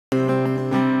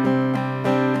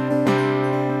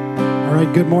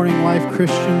right, good morning, Life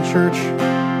Christian Church.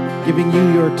 Giving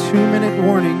you your 2-minute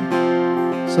warning.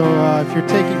 So if you're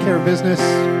taking care of business,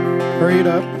 hurry it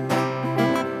up.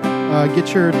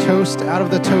 Get your toast out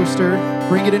of the toaster.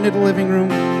 Bring it into the living room.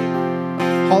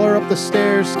 Holler up the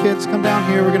stairs. Kids, come down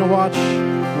here. We're going to watch.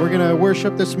 We're going to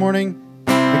worship this morning.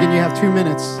 Again, you have 2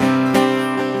 minutes.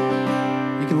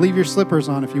 You can leave your slippers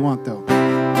on if you want, though.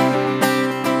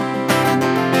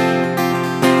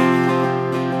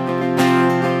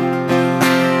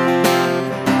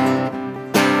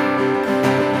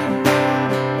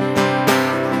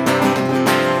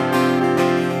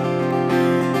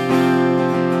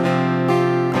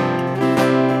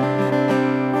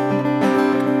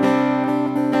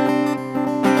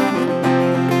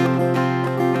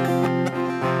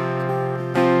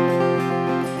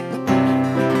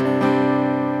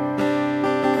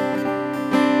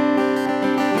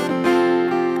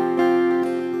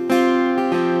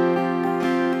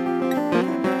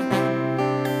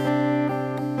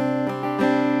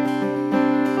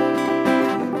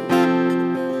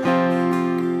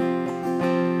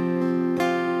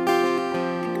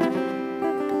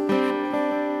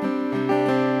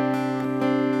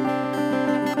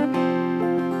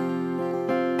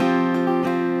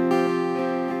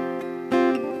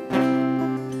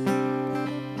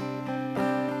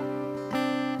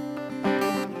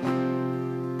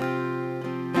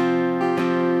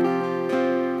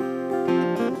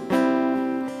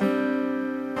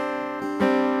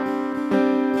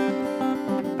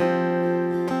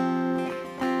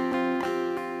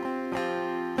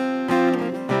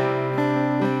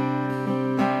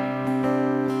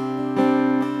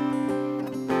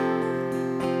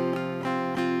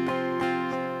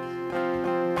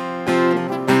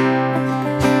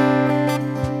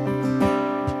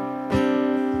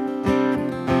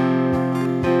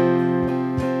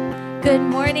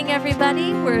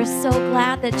 Everybody, we're so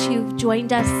glad that you've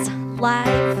joined us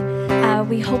live.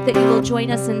 We hope that you will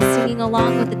join us in singing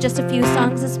along with just a few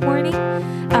songs this morning.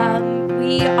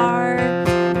 We are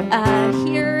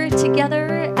here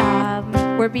together.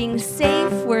 We're being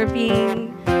safe, we're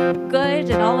being good,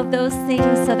 and all of those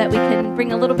things so that we can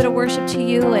bring a little bit of worship to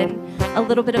you and a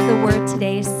little bit of the word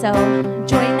today. So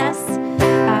join us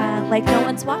like no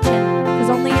one's watching, because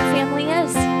only your family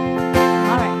is.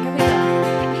 All right.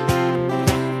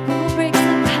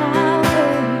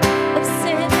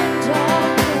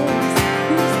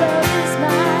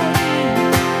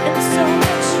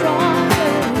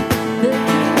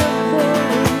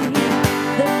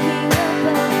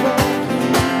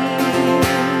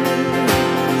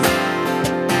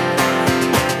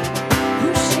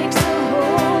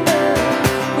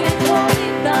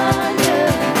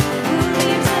 Thunder, who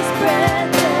leaves us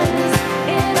breathless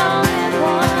in all at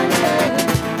once.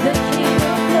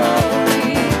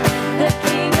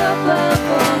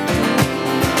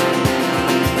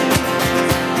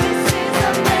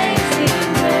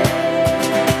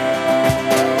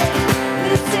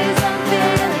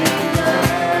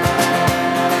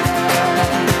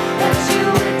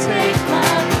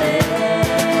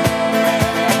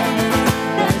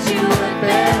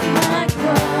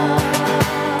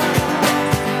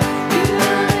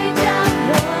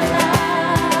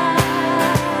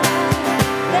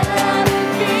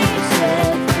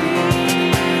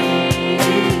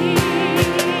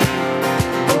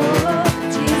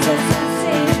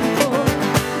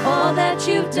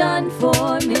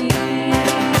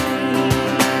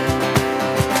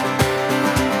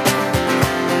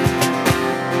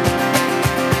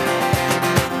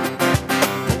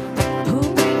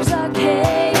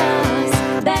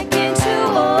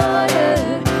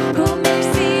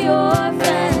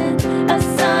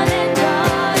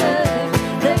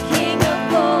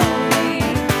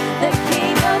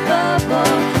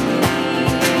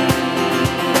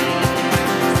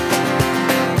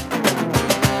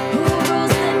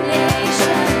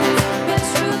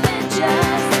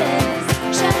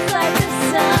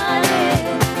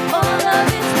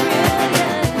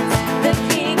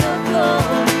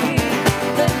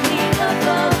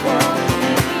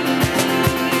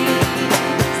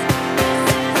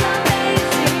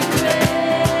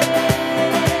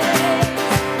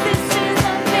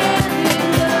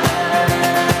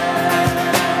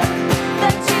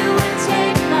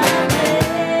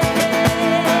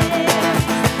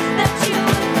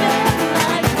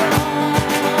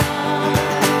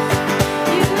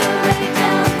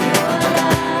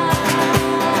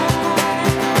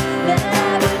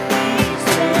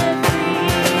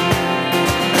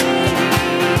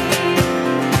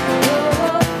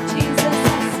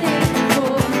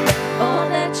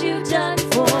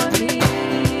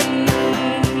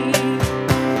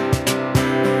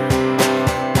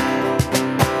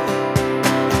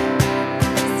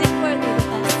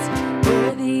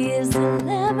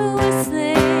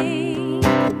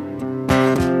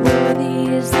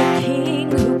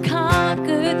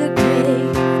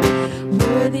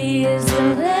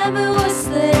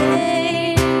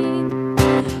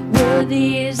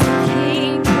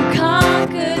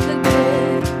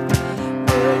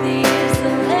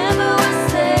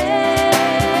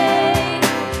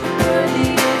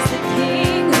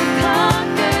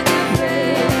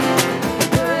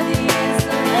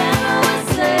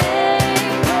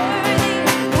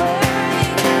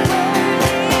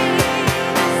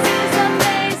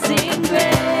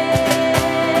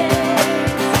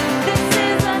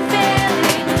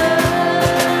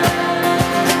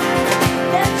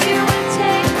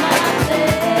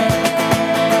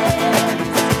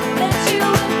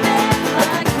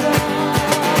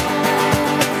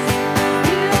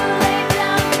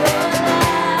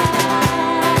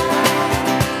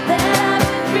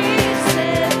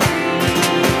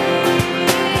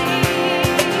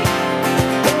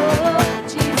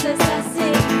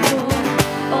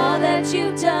 that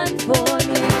you've done for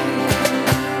me.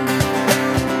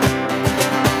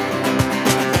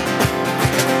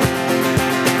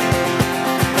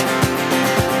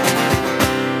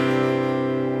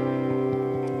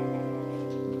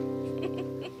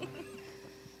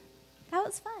 That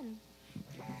was fun.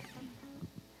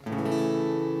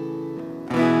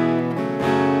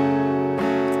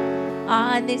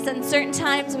 In these uncertain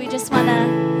times, we just want to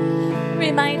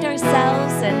remind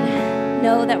ourselves and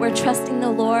know that we're trusting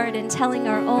the Lord and telling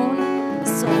our own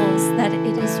souls that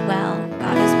it is well.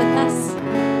 God is with us.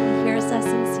 He hears us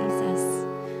and sees us.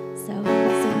 So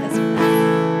we'll sing this with us.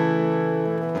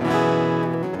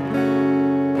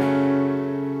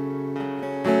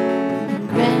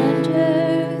 Grand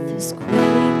earth is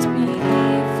quaked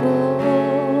before,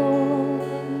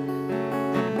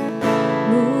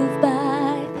 moved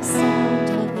by the sound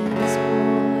of His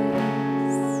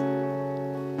voice,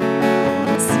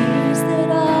 and seas that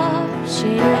are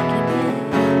shaken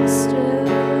and stirred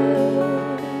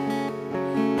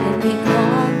can be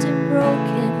calmed and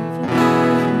broken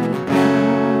from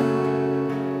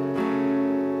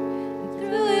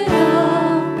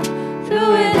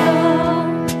through it all,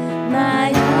 my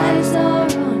eyes are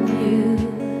on you.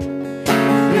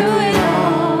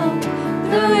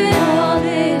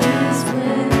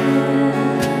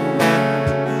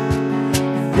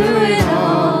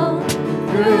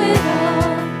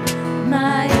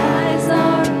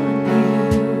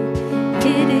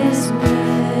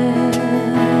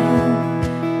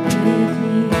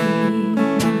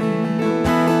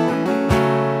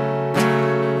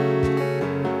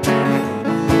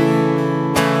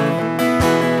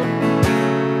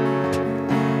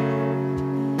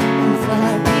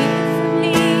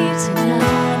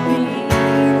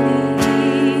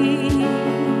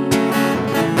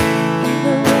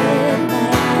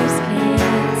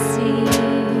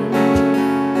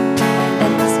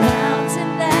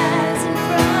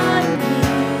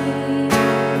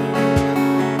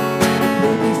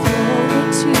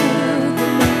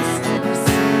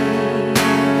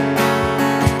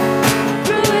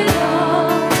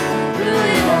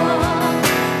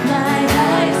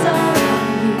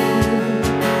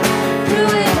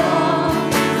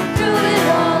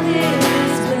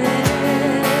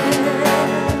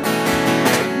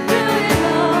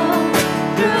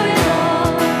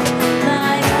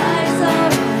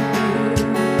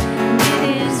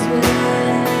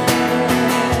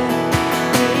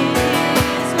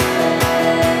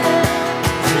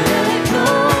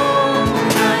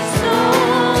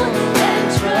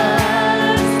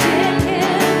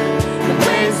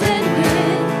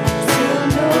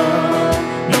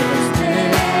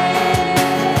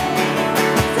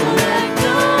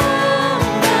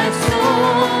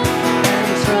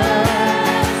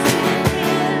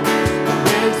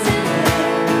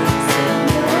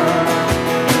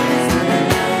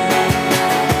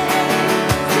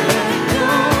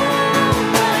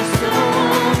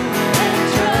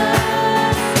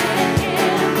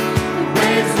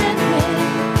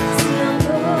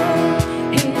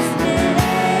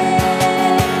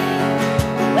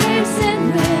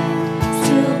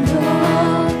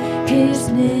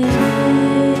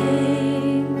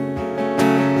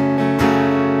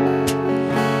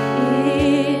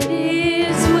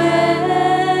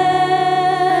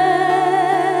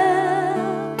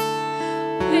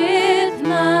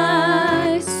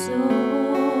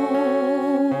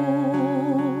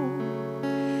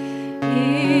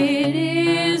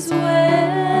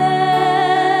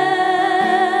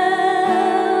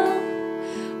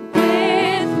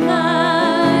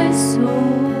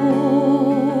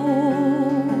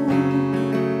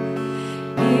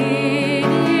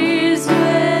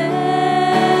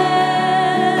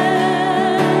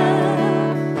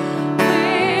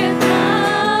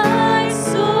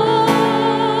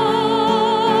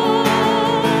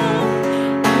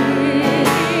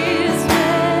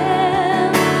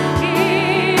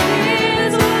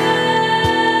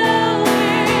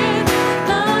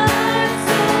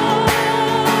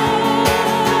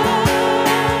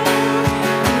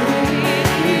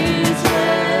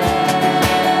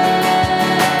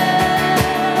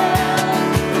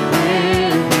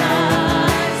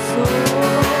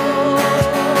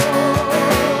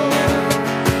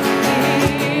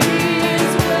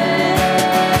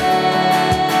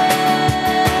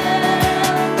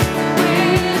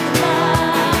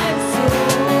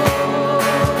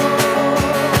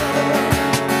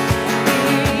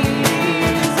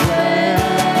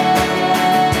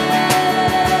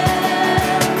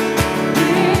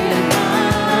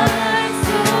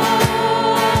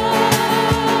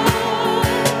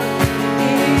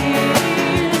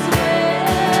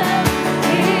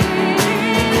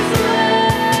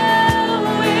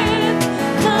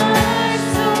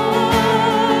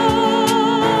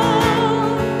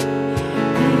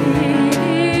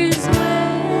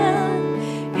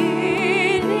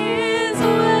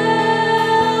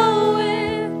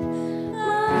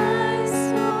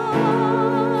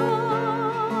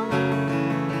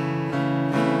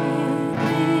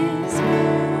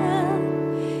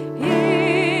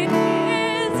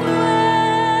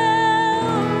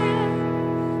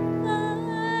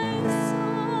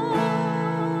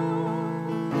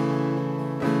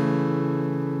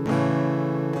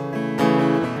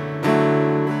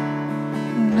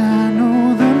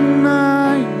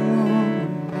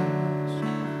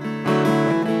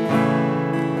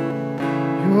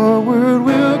 your word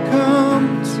will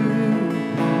come to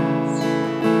pass.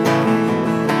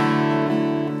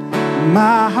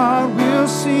 My heart will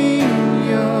sing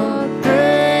your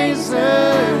praise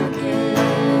again.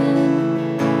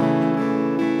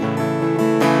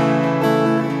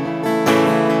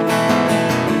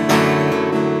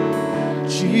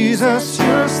 Jesus,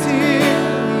 you're still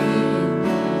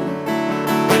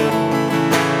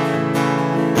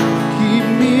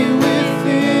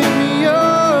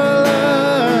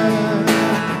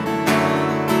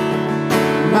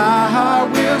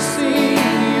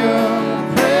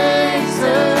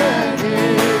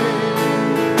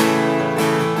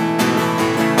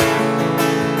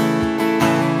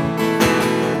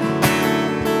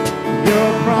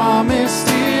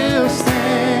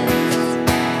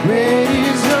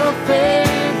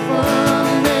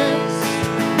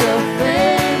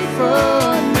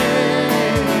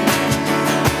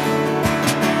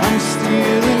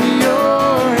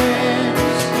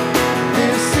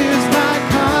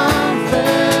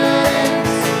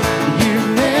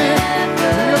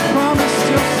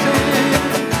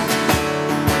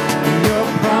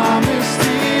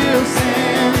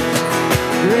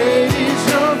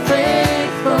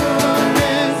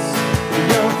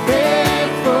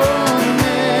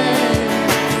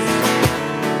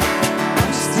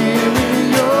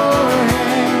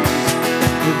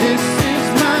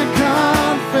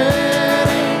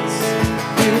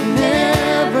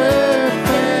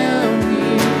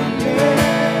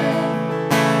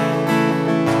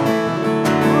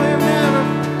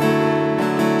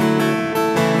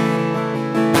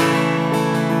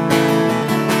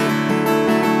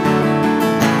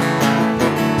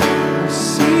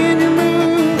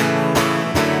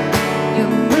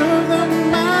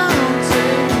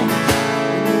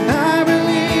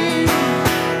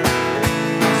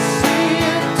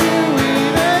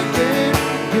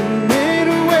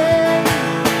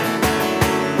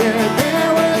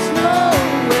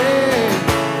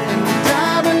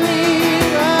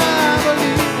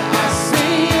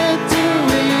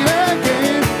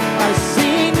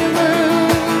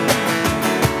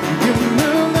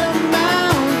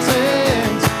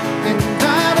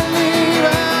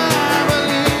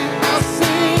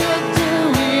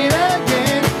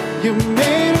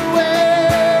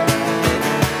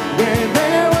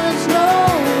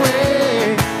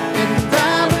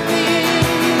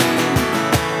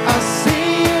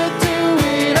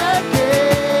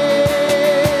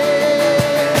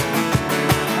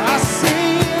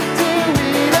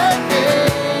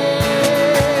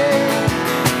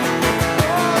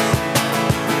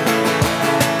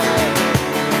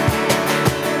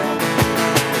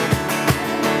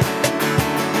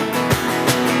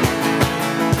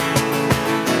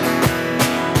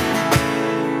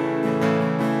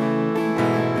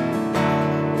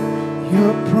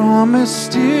promise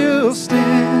still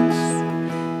stands.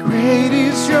 Great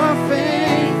is your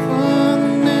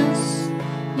faithfulness,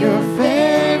 your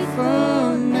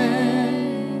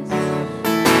faithfulness.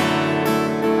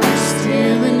 I'm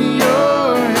still in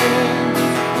your hands.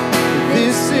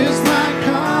 This is my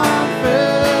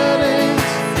confidence.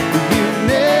 You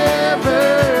never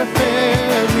fail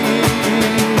me.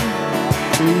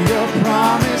 Your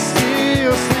promise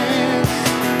still stands.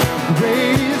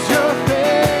 Great is your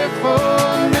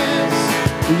faithfulness,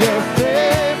 your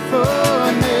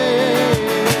faithfulness.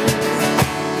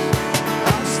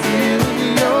 I'm still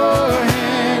in your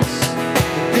hands.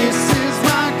 This is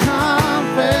my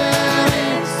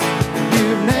confidence.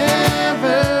 You've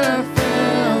never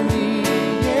failed me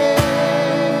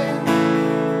yet.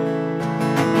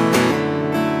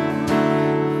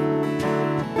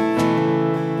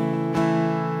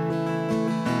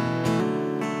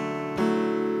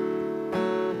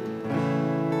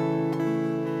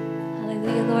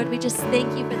 Hallelujah, Lord. We just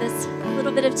thank you for this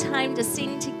little bit of time to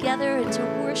sing together and to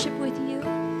worship with you.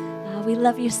 We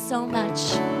love you so much.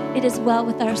 It is well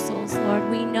with our souls, Lord.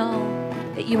 We know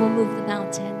that you will move the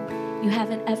mountain. You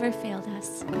haven't ever failed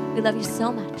us. We love you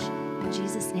so much. In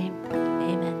Jesus' name,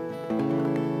 amen.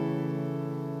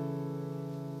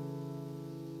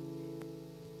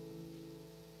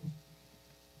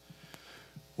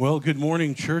 Well, good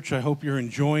morning, church. I hope you're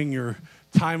enjoying your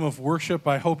time of worship.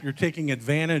 I hope you're taking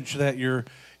advantage that you're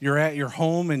at your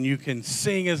home and you can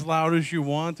sing as loud as you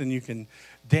want and you can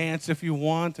dance if you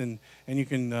want and you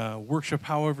can worship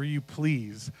however you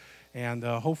please. And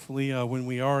hopefully when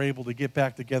we are able to get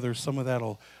back together, some of that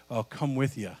will come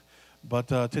with you. But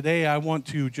today I want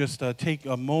to just take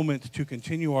a moment to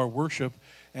continue our worship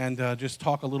and just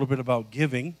talk a little bit about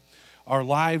giving. Our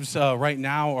lives right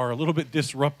now are a little bit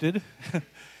disrupted.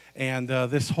 And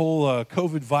this whole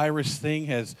COVID virus thing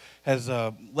has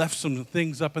left some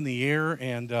things up in the air,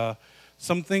 and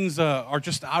some things are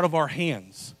just out of our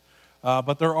hands.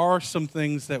 But there are some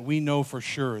things that we know for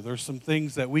sure. There's some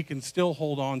things that we can still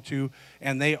hold on to,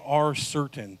 and they are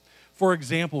certain. For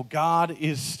example, God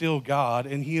is still God,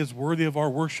 and He is worthy of our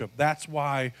worship. That's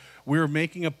why we're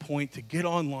making a point to get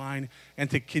online and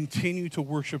to continue to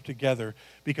worship together,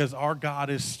 because our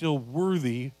God is still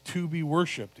worthy to be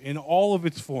worshiped in all of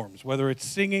its forms, whether it's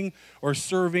singing or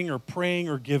serving or praying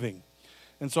or giving.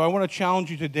 And so I want to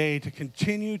challenge you today to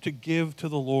continue to give to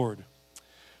the Lord.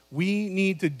 We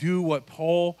need to do what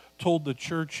Paul told the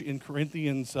church in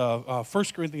Corinthians,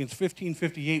 1 Corinthians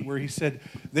 15:58, where he said,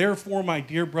 "Therefore, my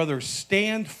dear brothers,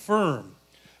 stand firm.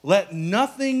 Let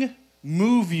nothing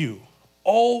move you.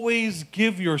 Always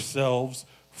give yourselves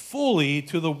fully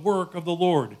to the work of the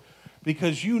Lord,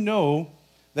 because you know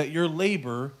that your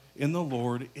labor in the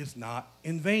Lord is not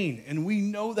in vain." And we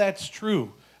know that's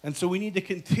true. And so we need to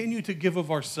continue to give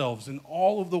of ourselves in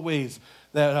all of the ways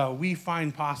that we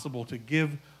find possible to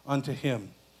give unto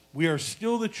Him. We are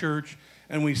still the church,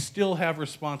 and we still have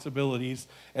responsibilities,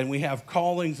 and we have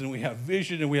callings, and we have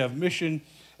vision, and we have mission,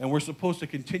 and we're supposed to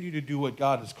continue to do what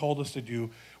God has called us to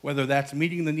do, whether that's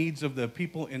meeting the needs of the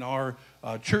people in our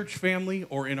church family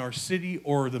or in our city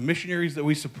or the missionaries that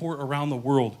we support around the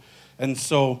world. And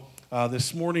so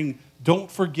this morning,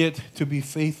 don't forget to be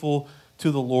faithful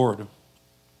to the Lord.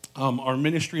 Our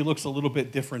ministry looks a little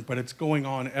bit different, but it's going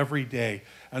on every day,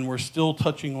 and we're still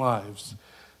touching lives.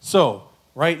 So,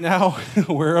 right now,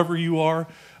 wherever you are,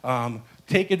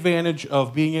 take advantage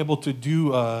of being able to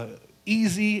do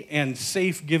easy and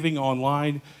safe giving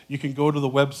online. You can go to the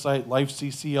website,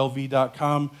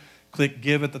 lifecclv.com, click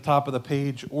Give at the top of the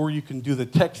page, or you can do the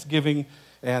text giving,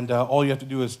 and all you have to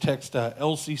do is text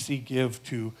LCC Give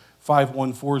to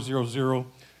 51400.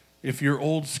 If you're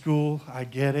old school, I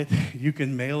get it. You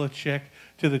can mail a check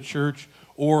to the church,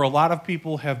 or a lot of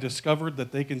people have discovered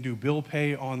that they can do bill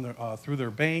pay on through their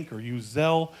bank or use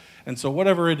Zelle. And so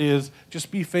whatever it is,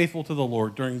 just be faithful to the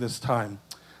Lord during this time.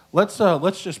 Let's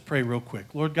just pray real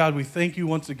quick. Lord God, we thank you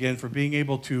once again for being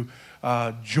able to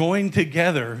join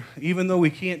together, even though we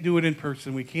can't do it in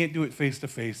person, we can't do it face to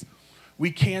face. We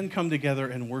can come together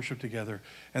and worship together,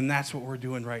 and that's what we're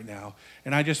doing right now.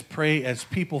 And I just pray as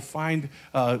people find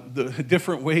the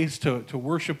different ways to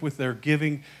worship with their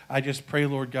giving, I just pray,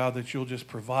 Lord God, that you'll just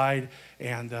provide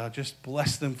and just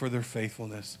bless them for their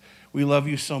faithfulness. We love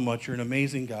you so much. You're an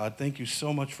amazing God. Thank you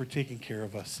so much for taking care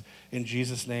of us. In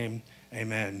Jesus' name,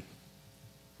 amen.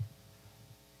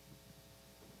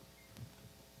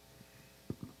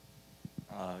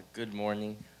 Good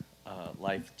morning,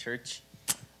 Life Church.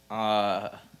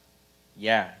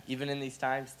 Even in these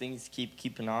times, things keep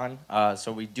keeping on.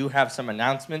 So we do have some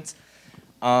announcements.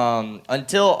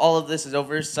 Until all of this is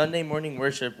over, Sunday morning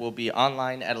worship will be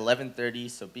online at 11:30.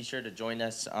 So be sure to join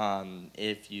us.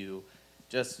 If you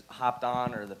just hopped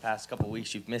on or the past couple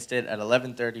weeks you've missed it, at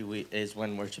 11:30 is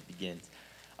when worship begins.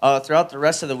 Throughout the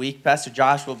rest of the week, Pastor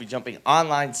Josh will be jumping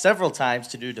online several times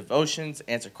to do devotions,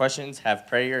 answer questions, have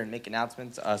prayer, and make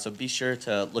announcements. So be sure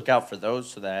to look out for those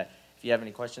so that if you have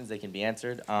any questions, they can be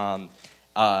answered. And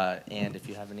if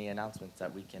you have any announcements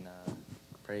that we can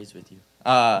praise with you.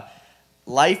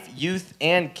 Life, youth,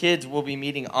 and kids will be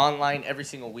meeting online every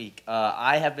single week.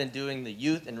 I have been doing the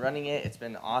youth and running it. It's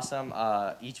been awesome.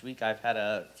 Each week I've had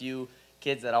a few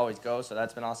kids that always go, so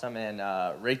that's been awesome. And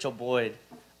Rachel Boyd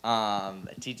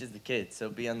teaches the kids, so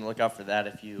be on the lookout for that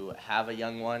if you have a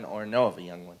young one or know of a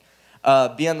young one.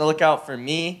 Be on the lookout for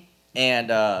me and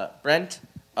Brent.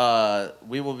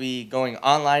 We will be going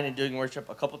online and doing worship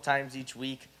a couple times each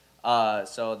week,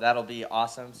 so that'll be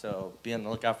awesome, so be on the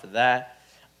lookout for that.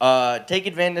 Take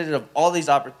advantage of all these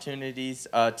opportunities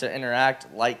to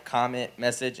interact, like, comment,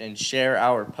 message, and share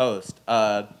our post.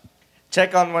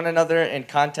 Check on one another and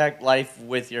contact Life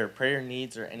with your prayer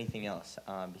needs or anything else,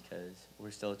 because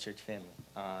we're still a church family.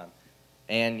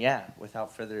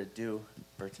 Without further ado,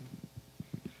 Burton.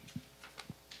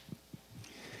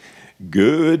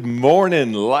 Good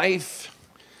morning, Life.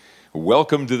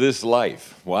 Welcome to this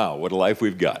life. Wow, what a life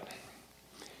we've got.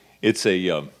 It's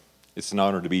an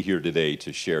honor to be here today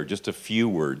to share just a few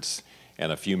words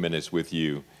and a few minutes with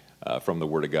you from the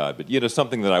Word of God. But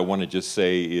something that I want to just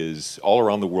say is all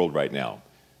around the world right now,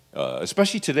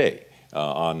 especially today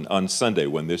on Sunday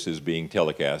when this is being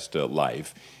telecast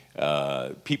live,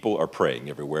 people are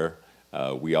praying everywhere.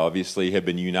 We obviously have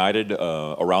been united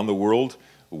around the world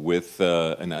with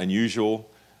an unusual,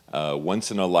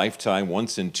 once-in-a-lifetime,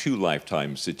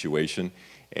 once-in-two-lifetime situation.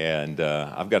 And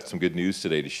I've got some good news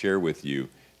today to share with you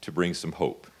to bring some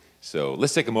hope. So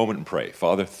let's take a moment and pray.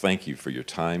 Father, thank you for your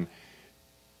time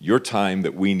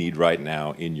that we need right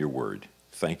now in your word.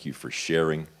 Thank you for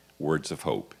sharing words of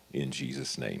hope in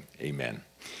Jesus' name. Amen.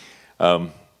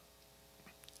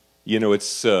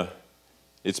 It's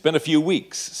been a few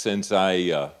weeks since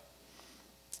I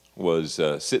was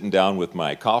sitting down with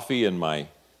my coffee and my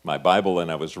Bible,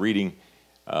 and I was reading,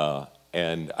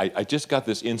 and I just got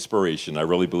this inspiration. I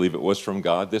really believe it was from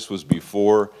God. This was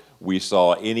before we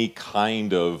saw any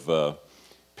kind of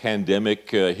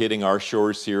pandemic hitting our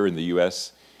shores here in the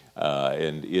U.S.,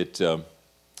 and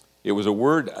it was a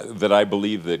word that I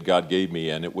believe that God gave me,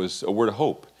 and it was a word of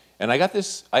hope. And I got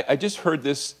this, I just heard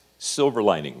this silver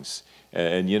linings.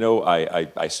 And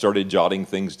I started jotting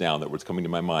things down that was coming to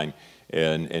my mind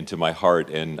and to my heart,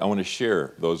 and I want to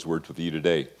share those words with you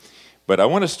today. But I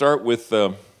want to start with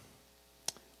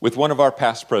one of our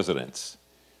past presidents.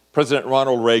 President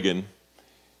Ronald Reagan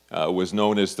was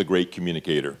known as the great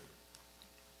communicator.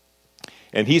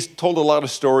 And he's told a lot of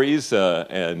stories,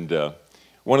 and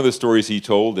one of the stories he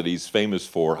told that he's famous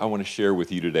for, I want to share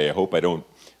with you today. I hope I don't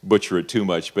butcher it too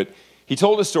much, but he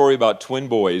told a story about twin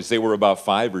boys. They were about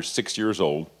 5 or 6 years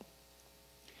old,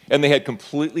 and they had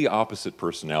completely opposite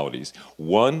personalities.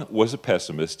 One was a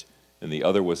pessimist, and the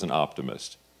other was an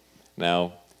optimist.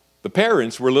 Now, the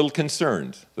parents were a little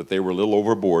concerned that they were a little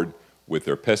overboard with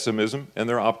their pessimism and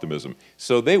their optimism,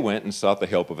 so they went and sought the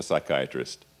help of a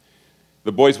psychiatrist.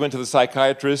 The boys went to the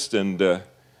psychiatrist, and the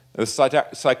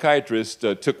psychiatrist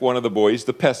took one of the boys,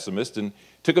 the pessimist, and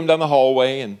took him down the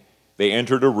hallway, and they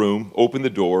entered a room, opened the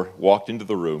door, walked into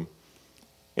the room,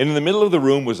 and in the middle of the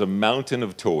room was a mountain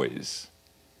of toys.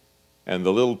 And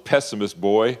the little pessimist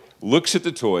boy looks at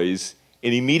the toys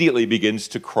and immediately begins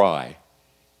to cry.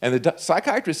 And the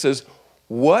psychiatrist says,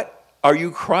 "What are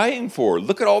you crying for?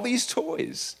 Look at all these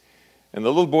toys." And the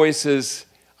little boy says,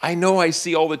 "I know I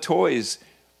see all the toys,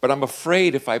 but I'm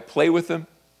afraid if I play with them,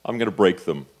 I'm going to break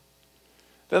them."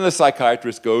 Then the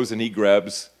psychiatrist goes and he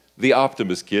grabs the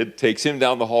optimist kid, takes him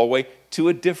down the hallway to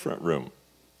a different room.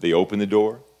 They open the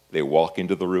door, they walk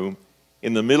into the room.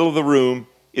 In the middle of the room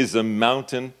is a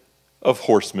mountain of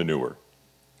horse manure.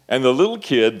 And the little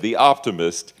kid, the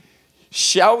optimist,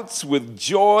 shouts with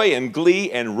joy and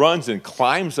glee and runs and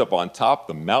climbs up on top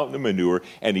of the mountain of manure,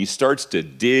 and he starts to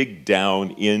dig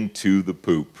down into the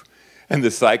poop. And the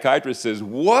psychiatrist says,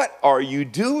 "What are you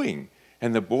doing?"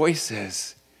 And the boy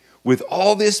says, "With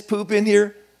all this poop in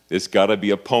here, there's got to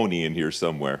be a pony in here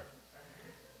somewhere."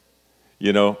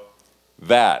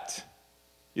 That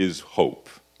is hope.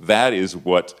 That is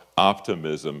what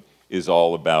optimism is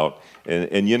all about.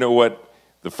 And you know what?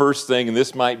 The first thing, and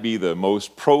this might be the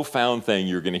most profound thing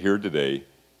you're going to hear today,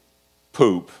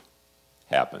 poop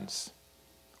happens.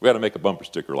 We got to make a bumper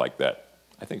sticker like that.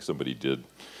 I think somebody did.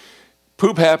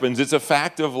 Poop happens. It's a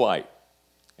fact of life.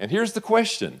 And here's the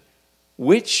question.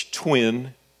 Which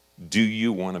twin do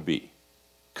you want to be?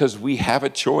 Because we have a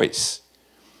choice.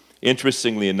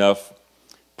 Interestingly enough,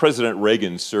 President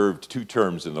Reagan served 2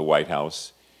 terms in the White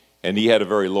House, and he had a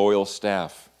very loyal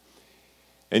staff.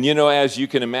 And as you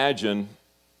can imagine,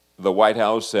 the White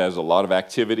House has a lot of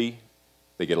activity.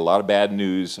 They get a lot of bad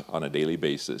news on a daily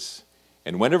basis.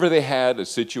 And whenever they had a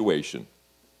situation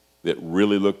that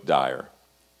really looked dire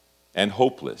and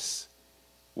hopeless,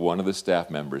 one of the staff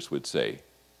members would say,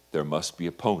 "There must be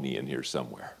a pony in here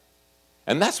somewhere."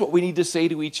 And that's what we need to say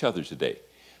to each other today.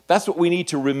 That's what we need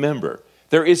to remember.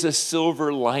 There is a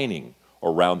silver lining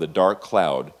around the dark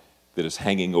cloud that is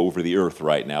hanging over the earth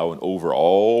right now and over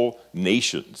all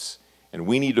nations. And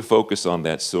we need to focus on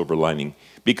that silver lining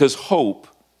because hope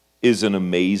is an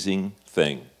amazing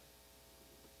thing.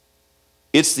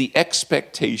 It's the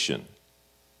expectation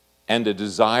and a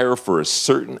desire for a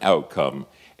certain outcome,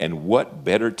 and what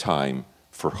better time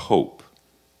for hope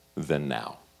than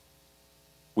now?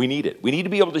 We need it. We need to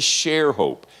be able to share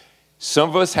hope. Some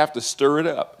of us have to stir it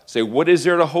up. Say, what is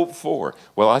there to hope for?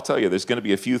 Well, I'll tell you, there's going to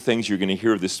be a few things you're going to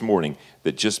hear this morning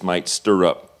that just might stir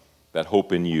up that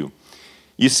hope in you.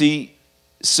 You see,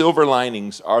 silver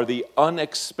linings are the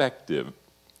unexpected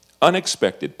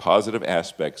positive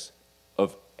aspects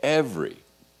of every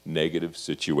negative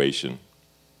situation.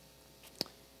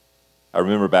 I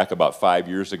remember back about 5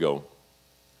 years ago,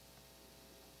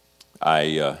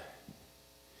 I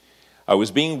was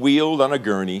being wheeled on a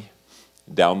gurney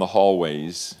down the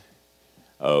hallways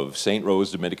of St.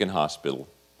 Rose Dominican Hospital,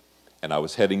 and I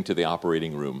was heading to the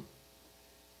operating room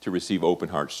to receive open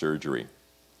heart surgery.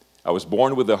 I was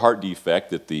born with a heart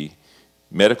defect that the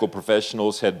medical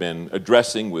professionals had been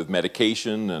addressing with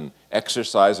medication and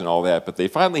exercise and all that, but they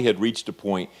finally had reached a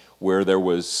point where there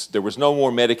was no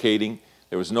more medicating,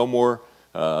 there was no more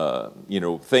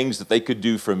things that they could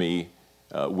do for me.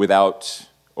 without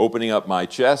opening up my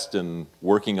chest and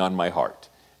working on my heart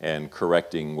and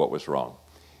correcting what was wrong.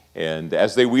 And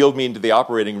as they wheeled me into the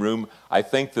operating room, I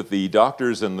think that the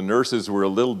doctors and the nurses were a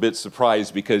little bit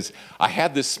surprised because I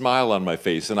had this smile on my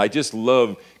face, and I just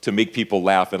love to make people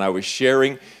laugh. And I was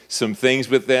sharing some things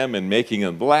with them and making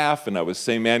them laugh, and I was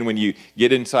saying, man, when you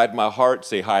get inside my heart,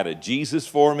 say hi to Jesus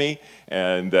for me.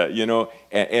 And, you know,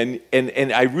 and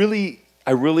I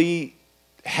really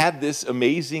had this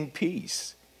amazing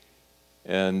peace.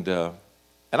 And I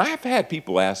have had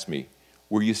people ask me,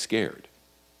 were you scared?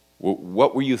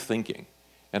 What were you thinking?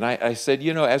 And I said,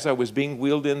 you know, as I was being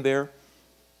wheeled in there,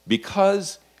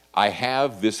 because I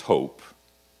have this hope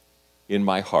in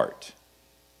my heart,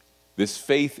 this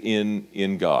faith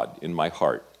in God in my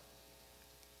heart,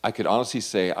 I could honestly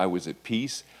say I was at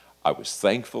peace. I was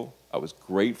thankful. I was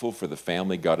grateful for the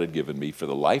family God had given me, for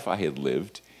the life I had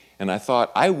lived. And I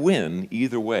thought, I win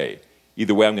either way.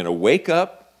 Either way, I'm going to wake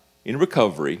up in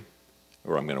recovery,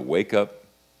 or I'm going to wake up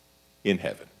in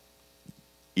heaven.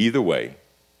 Either way,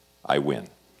 I win.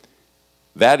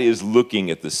 That is looking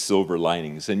at the silver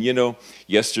linings. And you know,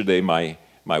 yesterday my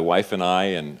wife and I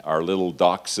and our little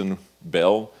dachshund,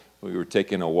 Belle, we were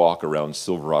taking a walk around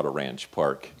Silverado Ranch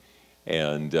Park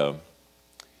and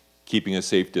keeping a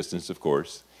safe distance, of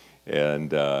course.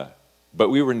 And but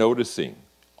we were noticing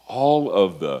all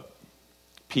of the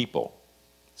people,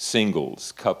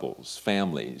 singles, couples,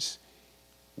 families,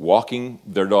 walking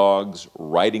their dogs,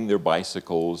 riding their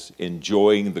bicycles,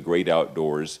 enjoying the great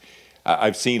outdoors.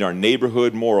 I've seen our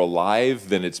neighborhood more alive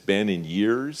than it's been in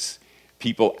years.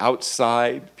 People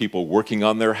outside, people working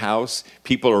on their house.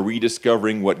 People are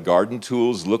rediscovering what garden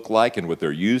tools look like and what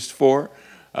they're used for.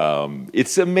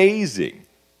 It's amazing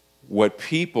what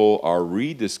people are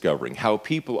rediscovering, how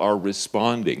people are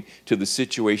responding to the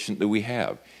situation that we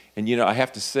have. And you know, I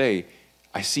have to say,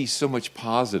 I see so much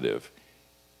positive.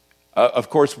 Of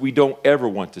course, we don't ever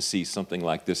want to see something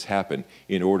like this happen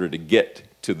in order to get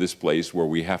to this place where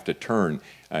we have to turn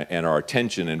and our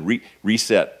attention and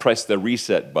press the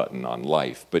reset button on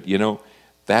life. But you know,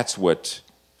 that's what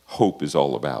hope is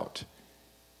all about.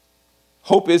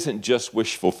 Hope isn't just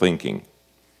wishful thinking.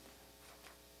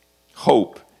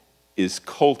 Hope is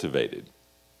cultivated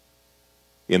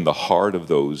in the heart of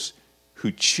those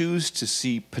who choose to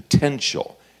see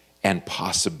potential and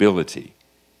possibility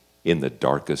in the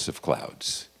darkest of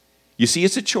clouds. You see,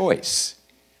 it's a choice.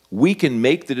 We can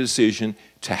make the decision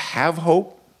to have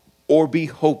hope or be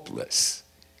hopeless.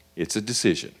 It's a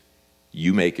decision.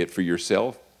 You make it for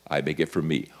yourself, I make it for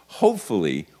me.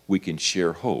 Hopefully, we can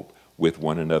share hope with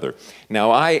one another. Now,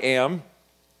 I am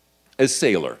a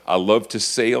sailor. I love to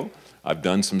sail. I've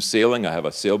done some sailing. I have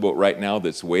a sailboat right now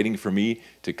that's waiting for me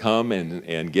to come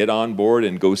and get on board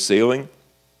and go sailing.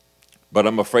 But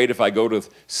I'm afraid if I go to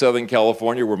Southern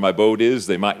California where my boat is,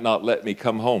 they might not let me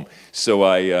come home. So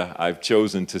I've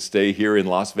chosen to stay here in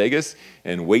Las Vegas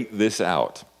and wait this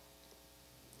out.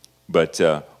 But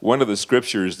one of the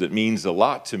scriptures that means a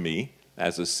lot to me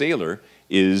as a sailor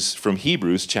is from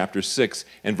Hebrews chapter 6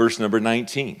 and verse number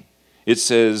 19. It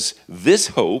says, "This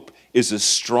hope is a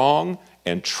strong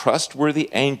and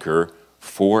trustworthy anchor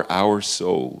for our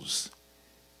souls."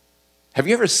 Have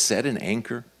you ever set an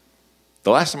anchor?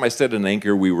 The last time I set an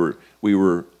anchor, we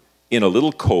were in a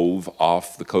little cove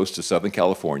off the coast of Southern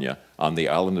California on the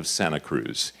island of Santa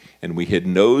Cruz. And we had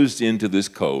nosed into this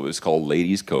cove. It's called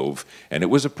Ladies Cove. And it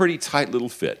was a pretty tight little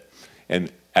fit.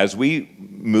 And as we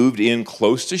moved in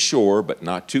close to shore, but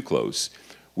not too close,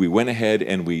 we went ahead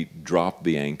and we dropped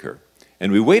the anchor.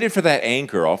 And we waited for that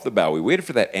anchor off the bow. We waited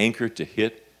for that anchor to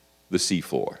hit the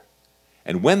seafloor.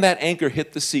 And when that anchor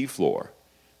hit the seafloor,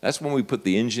 that's when we put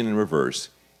the engine in reverse.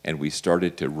 And we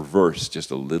started to reverse just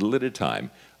a little at a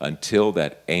time until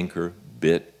that anchor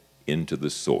bit into the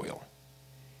soil.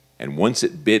 And once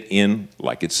it bit in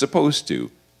like it's supposed to,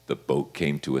 the boat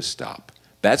came to a stop.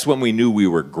 That's when we knew we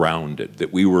were grounded,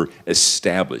 that we were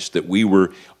established, that we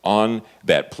were on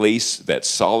that place, that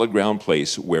solid ground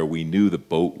place where we knew the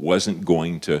boat wasn't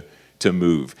going to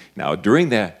move. Now, during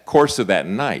the course of that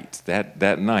night,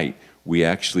 that night, we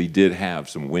actually did have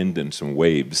some wind and some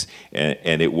waves,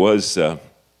 and it was a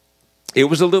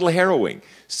little harrowing.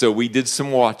 So we did some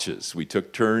watches. We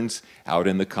took turns out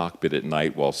in the cockpit at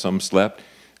night while some slept.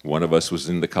 One of us was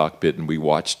in the cockpit, and we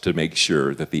watched to make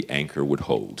sure that the anchor would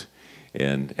hold.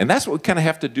 And that's what we kind of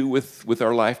have to do with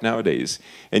our life nowadays.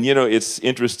 And you know, it's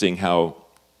interesting how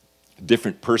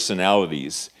different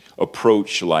personalities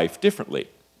approach life differently.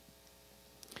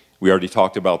 We already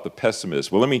talked about the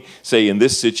pessimist. Well, let me say in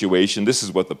this situation, this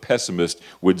is what the pessimist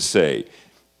would say.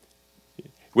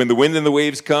 When the wind and the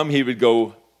waves come, he would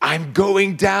go, "I'm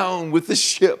going down with the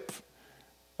ship."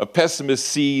 A pessimist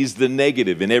sees the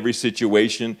negative in every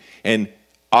situation and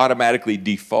automatically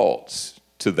defaults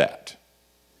to that.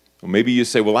 Well, maybe you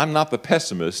say, well, I'm not the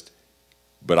pessimist,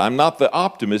 but I'm not the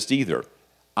optimist either.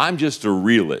 I'm just a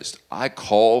realist. I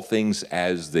call things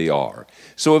as they are.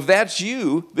 So if that's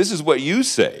you, this is what you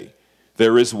say.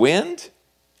 There is wind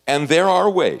and there are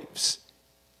waves,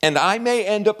 and I may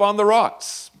end up on the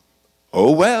rocks.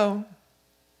 Oh well.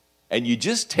 And you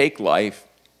just take life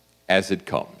as it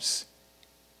comes.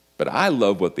 But I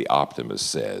love what the optimist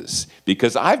says,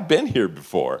 because I've been here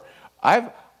before.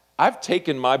 I've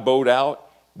taken my boat out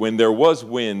when there was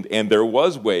wind and there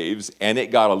was waves and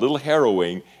it got a little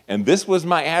harrowing, and this was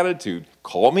my attitude.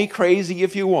 Call me crazy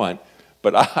if you want,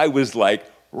 but I was like,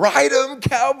 ride 'em,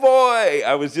 cowboy!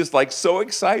 I was just like so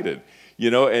excited.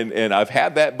 And I've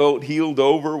had that boat heeled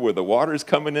over where the water's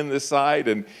coming in the side.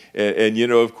 And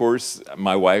of course,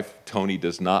 my wife, Tony,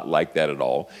 does not like that at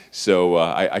all. So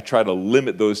I try to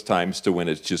limit those times to when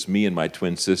it's just me and my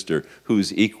twin sister,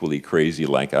 who's equally crazy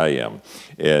like I am.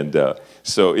 And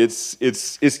so it's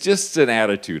just an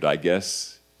attitude, I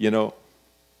guess,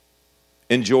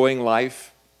 enjoying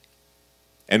life.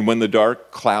 And when the dark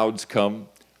clouds come,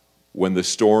 when the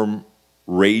storm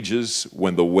rages,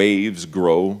 when the waves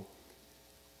grow,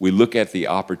 we look at the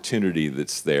opportunity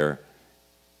that's there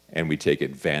and we take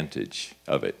advantage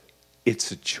of it. It's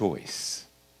a choice.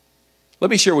 Let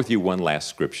me share with you one last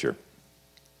scripture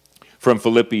from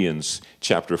Philippians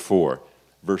chapter 4,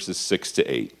 verses 6 to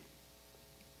 8.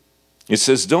 It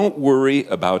says, don't worry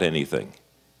about anything.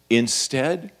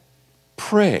 Instead,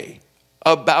 pray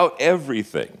about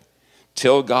everything.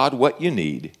 Tell God what you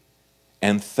need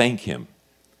and thank Him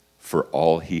for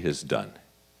all He has done.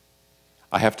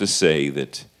 I have to say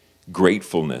that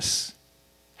gratefulness,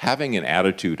 having an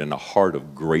attitude and a heart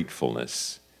of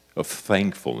gratefulness, of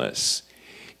thankfulness,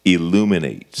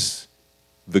 illuminates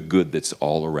the good that's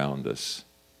all around us.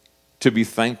 To be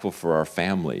thankful for our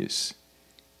families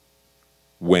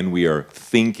when we are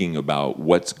thinking about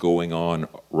what's going on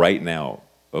right now,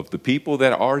 of the people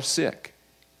that are sick,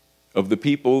 of the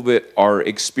people that are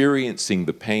experiencing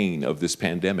the pain of this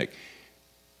pandemic.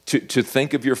 To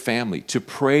think of your family, to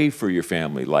pray for your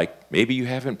family, like maybe you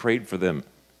haven't prayed for them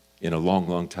in a long,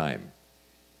 long time.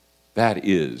 That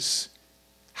is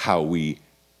how we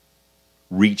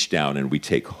reach down and we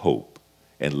take hope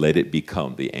and let it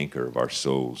become the anchor of our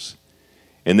souls.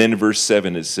 And then in verse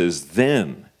 7 it says,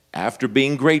 then, after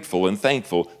being grateful and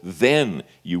thankful, then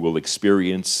you will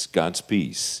experience God's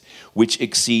peace, which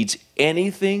exceeds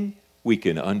anything we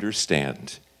can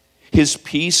understand. His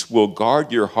peace will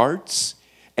guard your hearts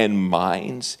and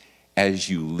minds as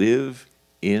you live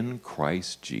in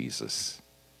Christ Jesus.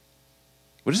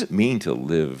 What does it mean to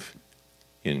live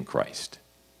in Christ?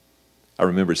 I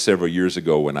remember several years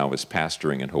ago when I was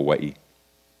pastoring in Hawaii,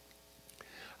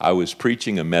 I was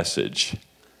preaching a message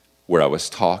where I was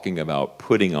talking about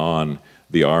putting on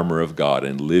the armor of God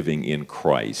and living in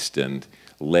Christ and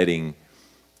letting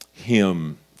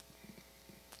Him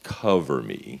cover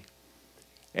me.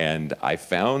 And I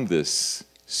found this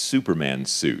Superman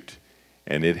suit,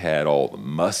 and it had all the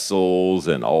muscles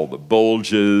and all the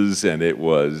bulges, and it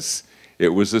was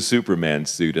a Superman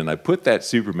suit. And I put that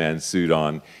Superman suit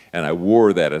on, and I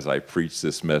wore that as I preached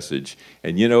this message.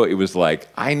 And it was like,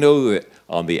 I know that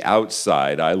on the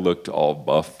outside I looked all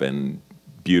buff and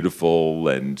beautiful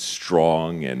and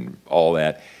strong and all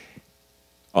that.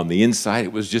 On the inside,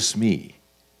 it was just me.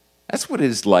 That's what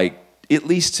it's like, at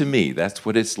least to me, that's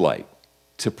what it's like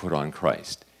to put on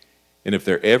Christ. And if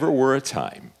there ever were a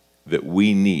time that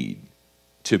we need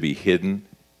to be hidden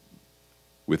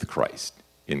with Christ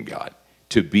in God,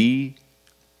 to be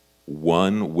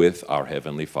one with our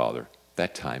Heavenly Father,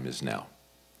 that time is now.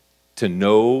 To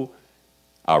know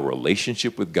our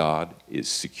relationship with God is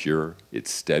secure, it's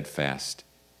steadfast,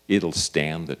 it'll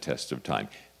stand the test of time.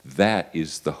 That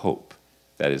is the hope.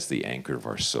 That is the anchor of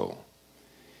our soul.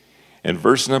 And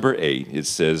verse number 8, it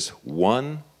says,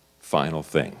 one final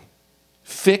thing.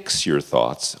 Fix your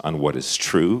thoughts on what is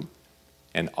true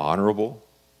and honorable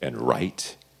and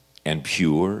right and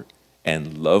pure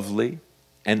and lovely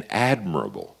and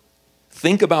admirable.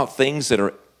 Think about things that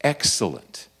are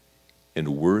excellent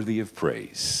and worthy of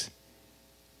praise.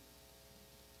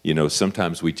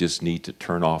 Sometimes we just need to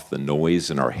turn off the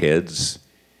noise in our heads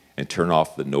and turn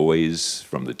off the noise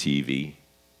from the TV.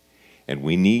 And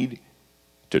we need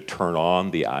to turn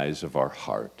on the eyes of our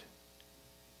heart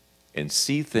and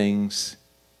see things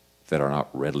that are not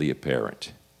readily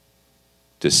apparent,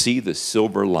 to see the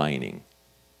silver lining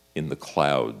in the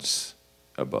clouds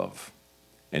above,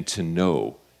 and to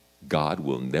know God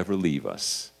will never leave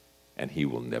us and He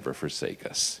will never forsake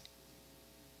us.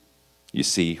 You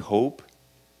see, hope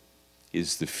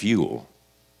is the fuel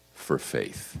for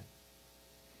faith.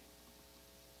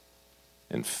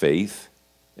 And faith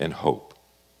and hope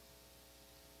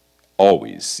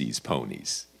always sees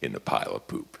ponies in a pile of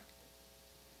poop.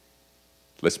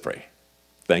 Let's pray.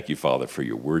 Thank you, Father, for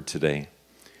your word today.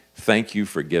 Thank you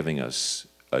for giving us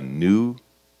a new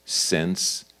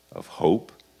sense of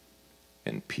hope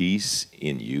and peace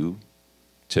in you,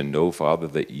 to know, Father,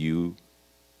 that you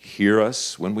hear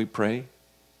us when we pray,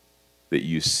 that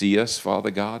you see us, Father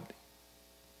God,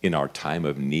 in our time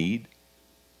of need.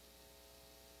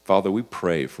 Father, we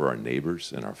pray for our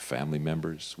neighbors and our family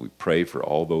members. We pray for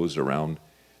all those around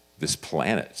this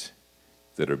planet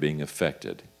that are being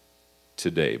affected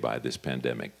today by this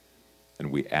pandemic.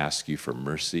 And we ask you for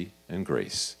mercy and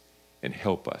grace, and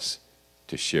help us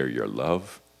to share your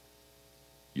love,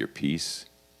 your peace,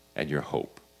 and your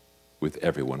hope with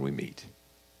everyone we meet.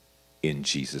 In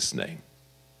Jesus' name,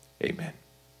 amen.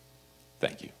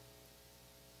 Thank you.